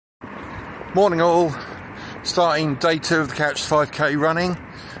Morning all, starting day 2 of the Couch 5k running.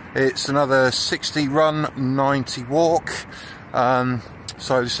 It's another 60 run, 90 walk.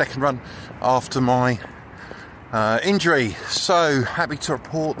 So the second run after my injury. So happy to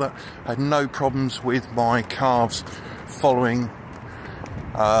report that I had no problems with my calves following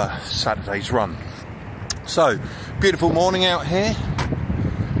Saturday's run. So beautiful morning out here.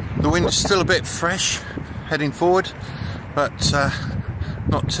 The wind's still a bit fresh heading forward, but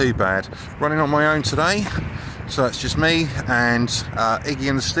not too bad. Running on my own today, so that's just me and Iggy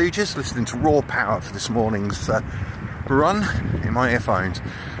and the Stooges, listening to Raw Power for this morning's run in my earphones.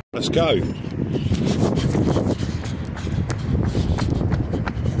 Let's go.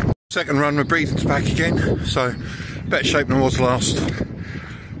 Second run, my breathing's back again, so better shape than I was last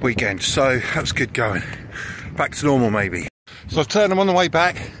weekend, so that's good going. Back to normal maybe. So I've turned them on the way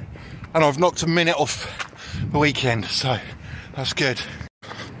back and I've knocked a minute off the weekend, so that's good.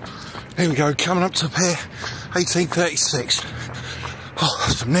 Here we go, coming up to up here, 18:36. Oh,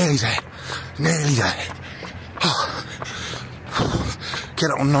 so I'm nearly there, nearly there. Oh. Get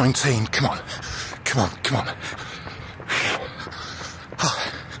it on 19, come on, come on, come on.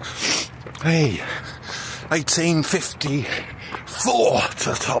 Oh. Hey, 18:54 to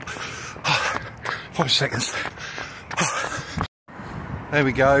the top. Oh. 5 seconds. Oh. There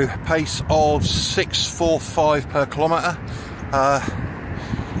we go, pace of 6:45 per kilometre.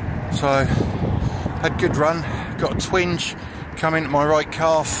 So, had a good run, got a twinge coming to my right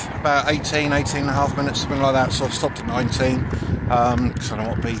calf, about 18 and a half minutes, something like that, so I stopped at 19, because I don't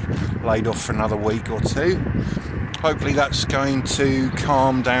want to be laid off for another week or two. Hopefully that's going to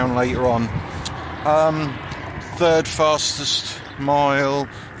calm down later on. Third fastest mile,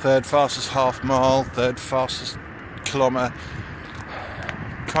 third fastest half mile, third fastest kilometre,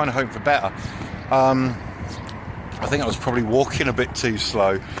 kind of hope for better. I think I was probably walking a bit too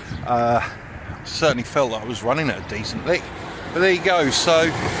slow. Certainly felt that I was running at a decent lick. But there you go, so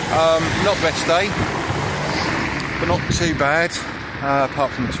not best day, but not too bad,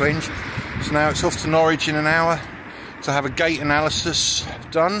 apart from the twinge. So now it's off to Norwich in an hour to have a gait analysis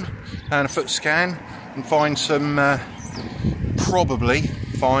done and a foot scan and find some, probably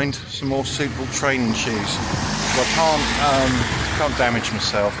find some more suitable training shoes. So I can't damage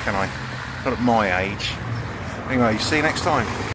myself, can I? Not at my age. Anyway, see you next time.